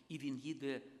власноручно, і він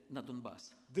їде на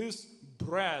Донбас. This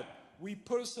bread, we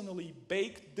personally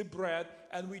baked the bread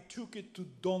and we took it to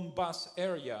Donbas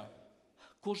area.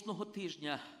 Кожного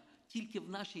тижня тільки в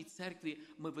нашій церкві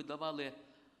ми видавали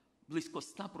близько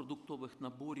 100 продуктових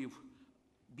наборів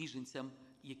біженцям,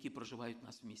 які проживають у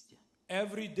нас в місті.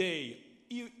 Every day,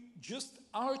 just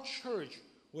our church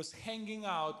was handing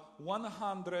out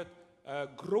 100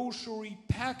 grocery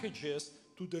packages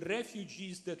to the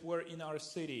refugees that were in our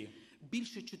city.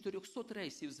 Більше 400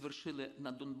 рейсів звершили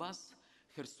на Донбас,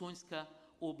 Херсонська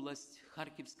область,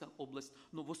 Харківська область.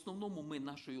 Но в основному ми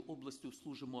нашою областю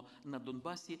служимо на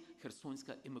Донбасі,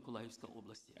 Херсонська і Миколаївська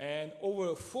області. And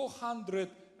over 400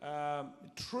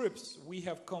 trips we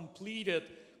have completed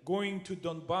going to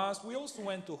Donbas. We also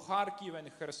went to Kharkiv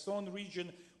and Kherson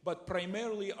region, but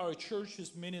primarily our church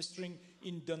is ministering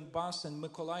in Donbas and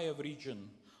Mykolaiv region.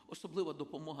 Особлива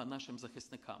допомога нашим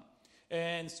захисникам.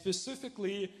 And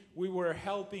specifically, we were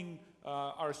helping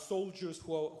our soldiers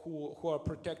who are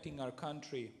protecting our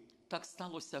country. Так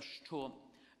сталося, що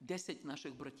 10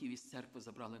 наших братів із церкви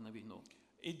забрали на війну.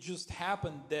 It just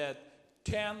happened that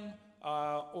 10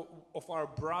 of our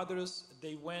brothers,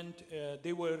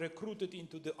 they were recruited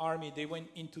into the army. They went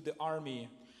into the army.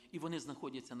 І вони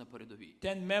знаходяться на передовій.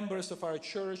 10 members of our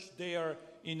church, they are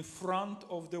in front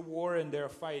of the war and they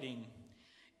are fighting.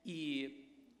 І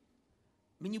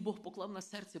Мені Бог поклав на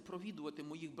серце провідувати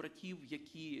моїх братів,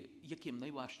 яким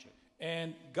найважче.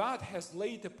 And God has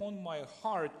laid upon my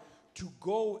heart to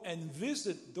go and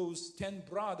visit those 10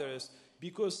 brothers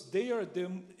because they are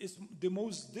the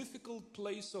most difficult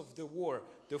place of the war,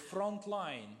 the front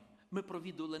line. Ми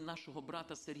провідували нашого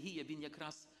брата Сергія, він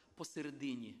якраз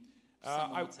посередині.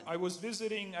 I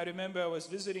remember I was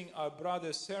visiting our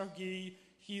brother Sergey.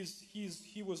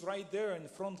 He was right there in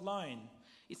the front line.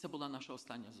 І це була наша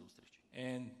остання зустріч.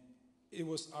 And it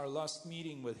was our last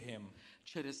meeting with him.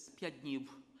 Через 5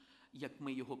 днів, як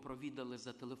ми його провідали,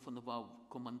 зателефонував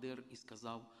командир і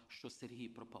сказав, що Сергій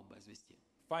пропав безвісті.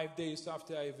 5 days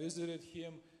after I visited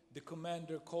him, the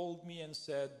commander called me and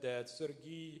said that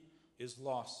Sergey is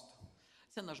lost.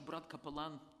 Це наш брат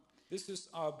капелан, This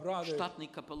is our brother. штатний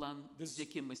капелан, з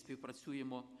яким ми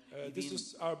співпрацюємо. This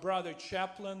is our brother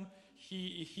chaplain.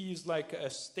 He is like a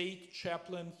state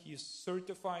chaplain. He is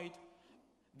certified.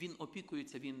 Він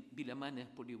опікується, він біля мене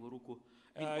по ліву руку.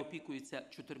 Він опікується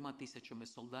 4 тисячами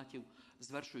солдатів,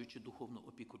 звершуючи духовну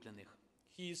опіку для них.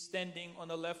 He is standing on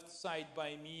the left side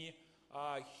by me.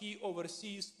 He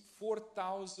oversees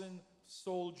 4,000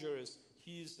 soldiers.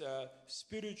 He is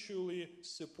spiritually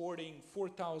supporting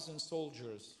 4,000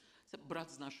 soldiers. Це брат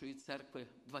з нашої церкви,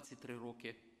 23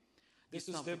 роки. This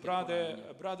is the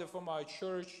brother from our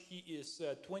church. He is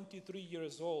 23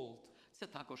 years old. Це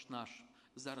також наш.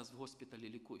 Зараз в госпіталі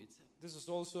лікується. This is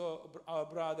also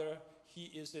our brother.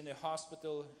 He is in a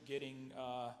hospital getting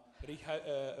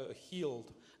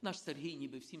healed. Наш Сергій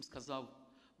ніби всім сказав: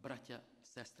 браття,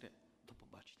 сестри, до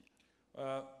побачення.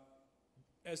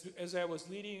 As I was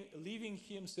leaving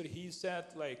him, sir, he said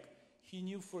like he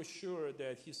knew for sure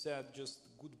that he said just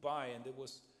goodbye, and it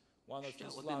was one of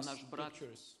his last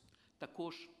pictures.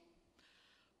 Також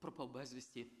пропав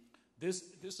безвісті.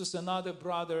 This is another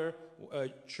brother, a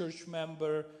church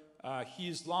member. He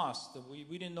is lost.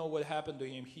 We didn't know what happened to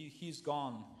him. He's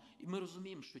gone. І ми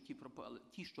розуміємо, що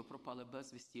ті, що пропали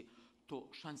безвісті, то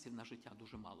шансів на життя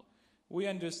дуже мало. We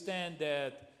understand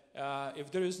that if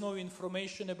there is no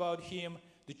information about him,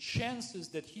 the chances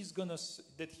that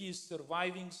he is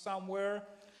surviving somewhere,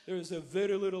 there is a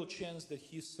very little chance that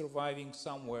he's surviving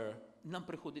somewhere. Нам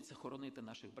приходиться хоронити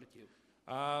наших братів.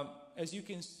 As you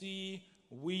can see,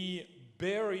 we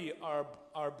bury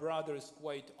our brothers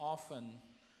quite often.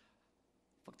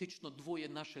 Фактично 2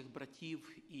 наших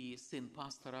братів і син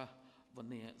пастора,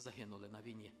 вони загинули на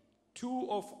війні. 2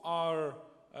 of our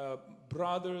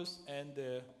brothers and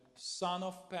the son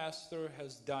of pastor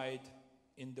has died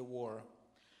in the war.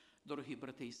 Дорогі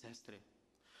брати і сестри,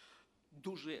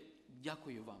 дуже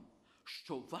дякую вам,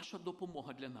 що ваша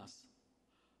допомога для нас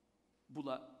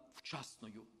була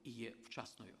вчасною і є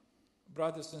вчасною.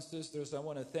 Brothers and sisters, I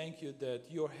want to thank you that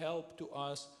your help to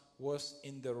us was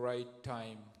in the right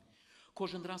time.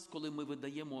 Кожен раз, коли ми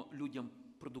видаємо людям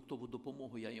продуктову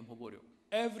допомогу, я їм говорю: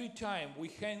 Every time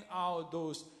we hand out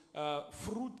those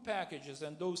fruit packages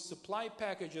and those supply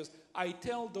packages, I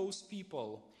tell those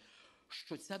people,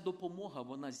 що ця допомога,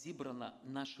 вона зібрана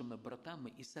нашими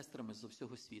братами і сестрами з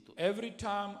всього світу. Every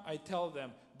time I tell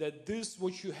them that this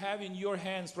what you have in your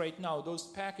hands right now, those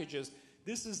packages,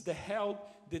 this is the help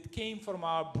that came from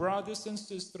our brothers and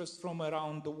sisters from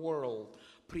around the world.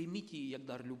 Прийміть її як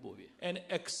дар любові. And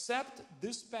accept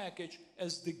this package as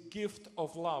the gift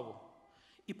of love.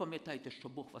 І пам'ятайте, що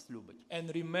Бог вас любить.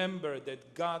 And remember that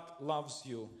God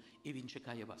loves you. І Він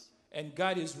чекає вас. And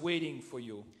God is waiting for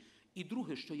you. І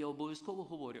друге, що я обов'язково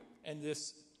говорю. And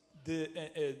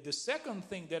the second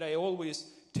thing that I always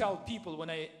tell people when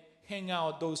I hang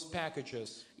out those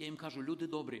packages. Я їм кажу: люди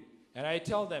добрі. And I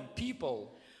tell them, people,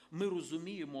 ми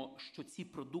розуміємо, що ці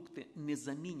продукти не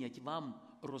замінять вам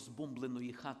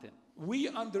розбомбленої хати.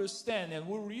 We understand and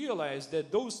we realize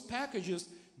that those packages,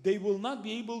 they will not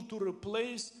be able to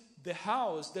replace the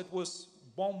house that was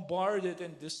bombarded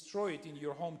and destroyed in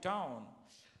your hometown.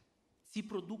 Ці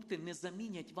продукти не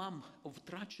замінять вам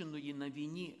втраченої на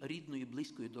війні рідної,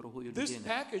 близької, дорогої This людини.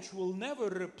 package will never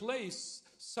replace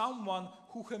someone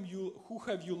who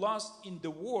have you lost in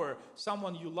the war,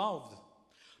 someone you loved.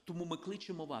 Тому ми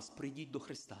кличемо вас: прийдіть до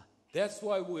Христа. That's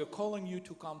why we are calling you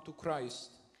to come to Christ.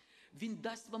 Він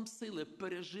дасть вам сили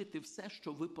пережити все,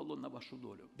 що випало на вашу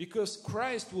долю. Because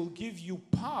Christ will give you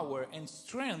power and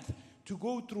strength to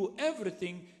go through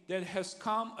everything that has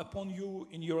come upon you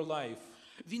in your life.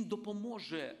 Він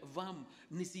допоможе вам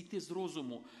не зійти з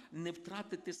розуму, не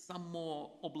втратити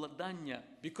самообладнання.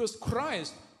 Because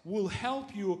Christ will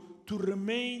help you to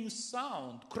remain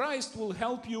sound. Christ will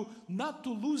help you not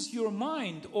to lose your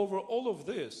mind over all of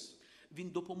this. Він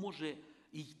допоможе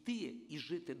йти і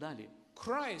жити далі.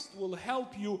 Christ will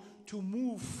help you to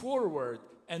move forward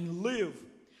and live.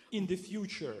 in the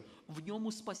future. В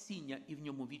ньому спасіння і в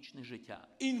ньому вічне життя.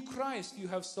 In Christ you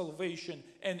have salvation,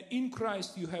 and in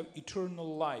Christ you have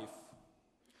eternal life.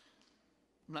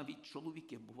 Навіть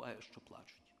чоловіки буває, що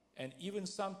плачуть. And even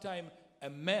sometime a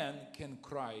man can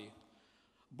cry.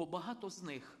 Бо багато з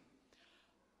них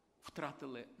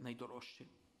втратили найдорожче.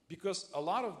 Because a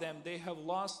lot of them, they have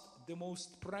lost the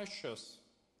most precious.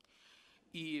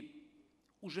 І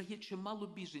уже є чимало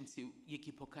біженців,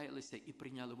 які покаялися і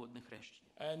прийняли водне хрещення.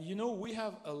 And you know, we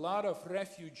have a lot of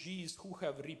refugees who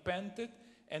have repented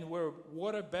and were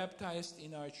water baptized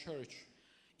in our church.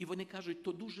 І вони кажуть,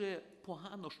 то дуже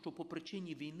погано, що по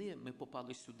причині війни ми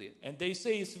попали сюди. And they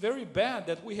say it's very bad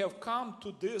that we have come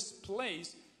to this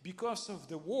place because of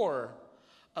the war.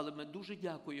 Але ми дуже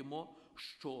дякуємо,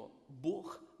 що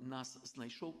Бог нас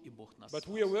знайшов і Бог нас But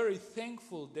спас. we are very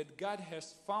thankful that God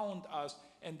has found us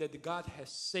and that God has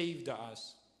saved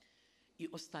us. І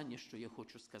останнє, що я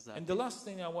хочу And сказати, the last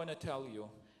thing I want to tell you,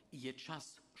 є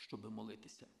час, щоб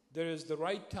молитися. there is the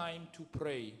right time to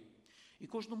pray. І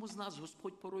кожному з нас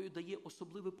Господь порою дає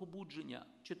особливе побудження,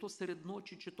 чи то серед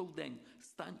ночі, чи то вдень.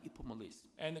 Стань і помолись.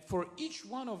 And for each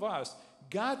one of us,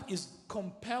 God is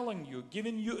compelling you,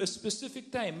 giving you a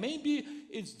specific time. Maybe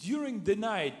it's during the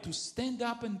night to stand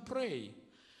up and pray.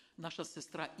 Наша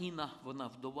сестра Інна, вона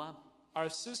вдова. Our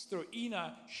sister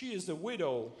Ina, she is a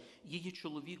widow. Її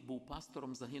чоловік був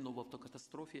пастором, загинув в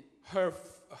автокатастрофі. Her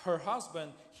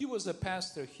husband, he was a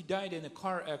pastor. He died in a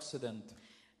car accident.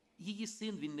 Її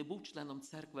син, він не був членом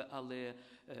церкви, але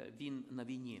він на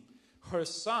війні. Her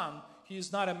son, he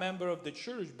is not a member of the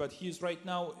church, but he is right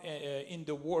now in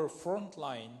the war front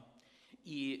line.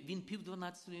 І він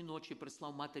 11:30 ночі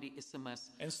прислав матері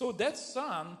смс. And so that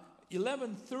son,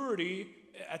 11:30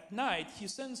 at night, he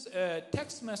sends a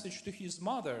text message to his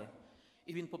mother.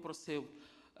 І він попросив,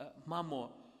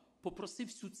 мамо, попроси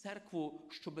всю церкву,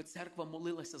 щоб церква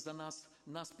молилася за нас,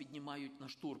 нас піднімають на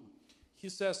штурм. He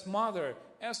says, Mother,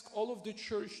 ask all of the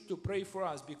church to pray for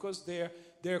us because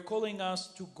they're calling us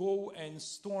to go and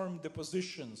storm the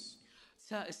positions.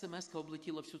 Ця смс-ка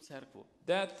облетіла всю церкву.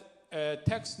 That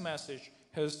text message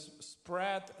has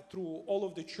spread through all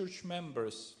of the church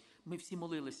members. Ми всі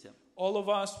молилися. All of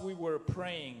us, we were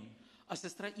praying. А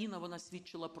сестра Інна, вона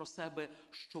свідчила про себе,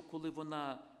 що коли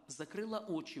вона закрила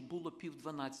очі, було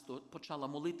 11:30, почала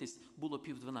молитись, було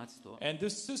 11:30. And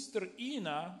this sister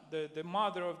Ina, the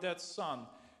mother of that son,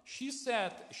 she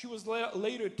said, she was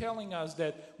later telling us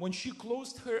that when she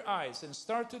closed her eyes and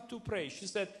started to pray, she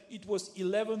said it was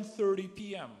 11:30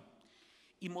 p.m.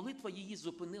 І молитва її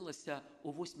зупинилася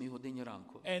о 8 годині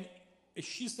ранку. And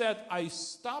she said, I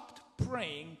stopped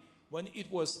praying when it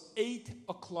was 8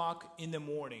 o'clock in the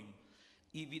morning.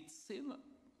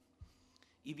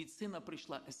 І від сина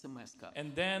прийшла смс-ка.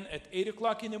 And then at 8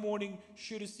 o'clock in the morning,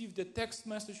 she received a text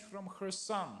message from her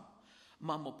son.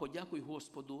 Мамо, подякуй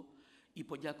Господу і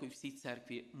подякуй всій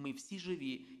церкві. Ми всі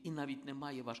живі і навіть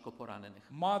немає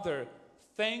важкопоранених. Mother,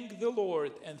 thank the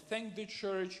Lord and thank the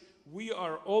church. We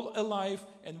are all alive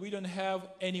and we don't have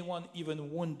anyone even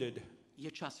wounded.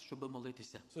 Є час, щоб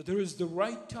молитися. So there is the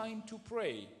right time to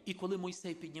pray. І коли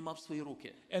Мойсей піднімав свої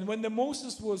руки, And when the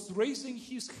Moses was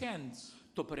raising his hands,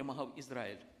 то перемагав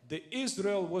Ізраїль. the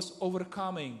Israel was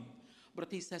overcoming.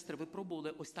 Брати і сестри, ви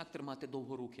пробували ось так тримати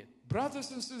довго руки?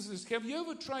 Brothers and sisters, have you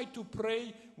ever tried to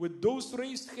pray with those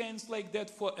raised hands like that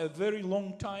for a very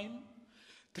long time?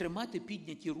 Тримати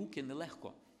підняті руки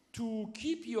нелегко. To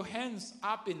keep your hands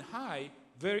up in high,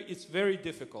 it's very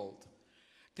difficult.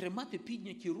 Тримати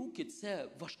підняті руки – це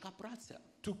важка праця.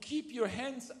 To keep your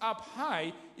hands up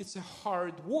high, it's a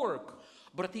hard work.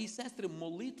 Брати і сестри,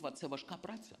 молитва – це важка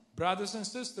праця. Brothers and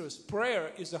sisters,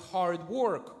 prayer is a hard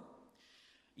work.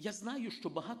 Я знаю, що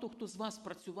багато хто з вас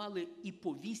працювали і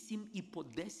по 8, і по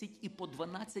 10, і по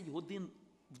 12 годин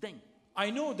в день.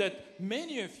 I know that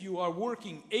many of you are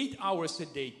working 8 hours a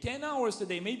day, 10 hours a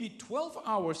day, maybe 12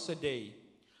 hours a day.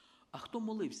 А хто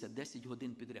молився 10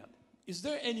 годин підряд? Is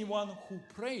there anyone who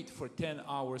prayed for 10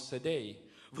 hours a day?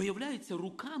 Виявляється,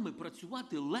 руками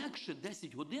працювати легше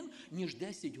 10 годин, ніж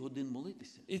 10 годин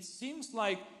молитися. It seems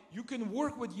like you can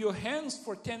work with your hands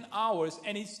for 10 hours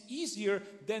and it's easier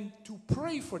than to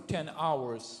pray for 10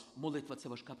 hours. Молитва – це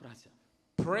важка праця.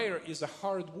 Prayer is a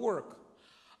hard work.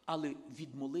 Але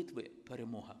від молитви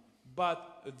перемога. But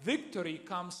victory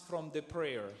comes from the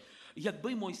prayer.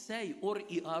 Якби Мойсей, Ор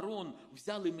і Аарон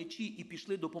взяли мечі і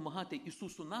пішли допомагати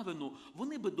Ісусу Навину,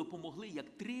 вони би допомогли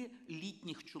як 3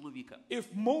 літніх чоловіка. If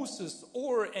Moses,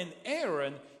 Or, and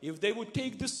Aaron, if they would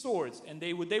take the swords and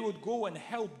they would go and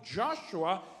help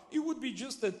Joshua, it would be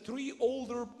just the 3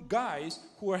 older guys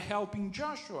who are helping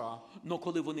Joshua. Но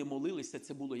коли вони молилися,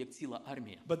 це було як ціла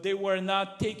армія. But they were not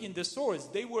taking the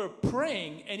swords. They were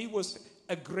praying, and it was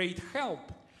a great help.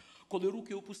 Коли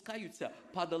руки опускаються,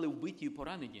 падали вбиті і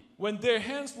поранені. When their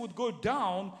hands would go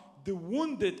down, the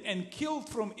wounded and killed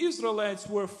from Israelites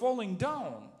were falling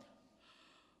down.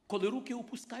 Коли руки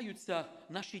опускаються,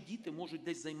 наші діти можуть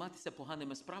десь займатися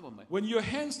поганими справами. When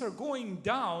your hands are going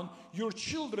down, your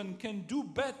children can do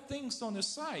bad things on the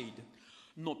side.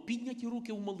 Но підняті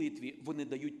руки в молитві, вони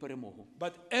дають перемогу.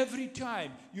 But every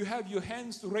time you have your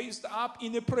hands raised up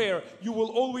in a prayer, you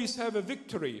will always have a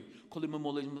victory. Коли ми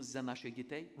молимося за наших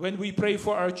дітей, When we pray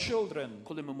for our children,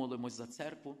 коли ми молимося за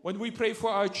церкву, when we pray for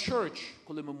our church,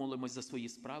 коли ми молимося за свої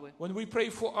справи, when we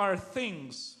pray for our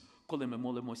things, коли ми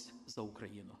молимося за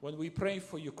Україну. when we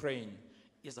pray for Ukraine,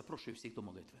 Я запрошую всіх до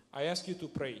молитви. I ask you to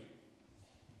pray.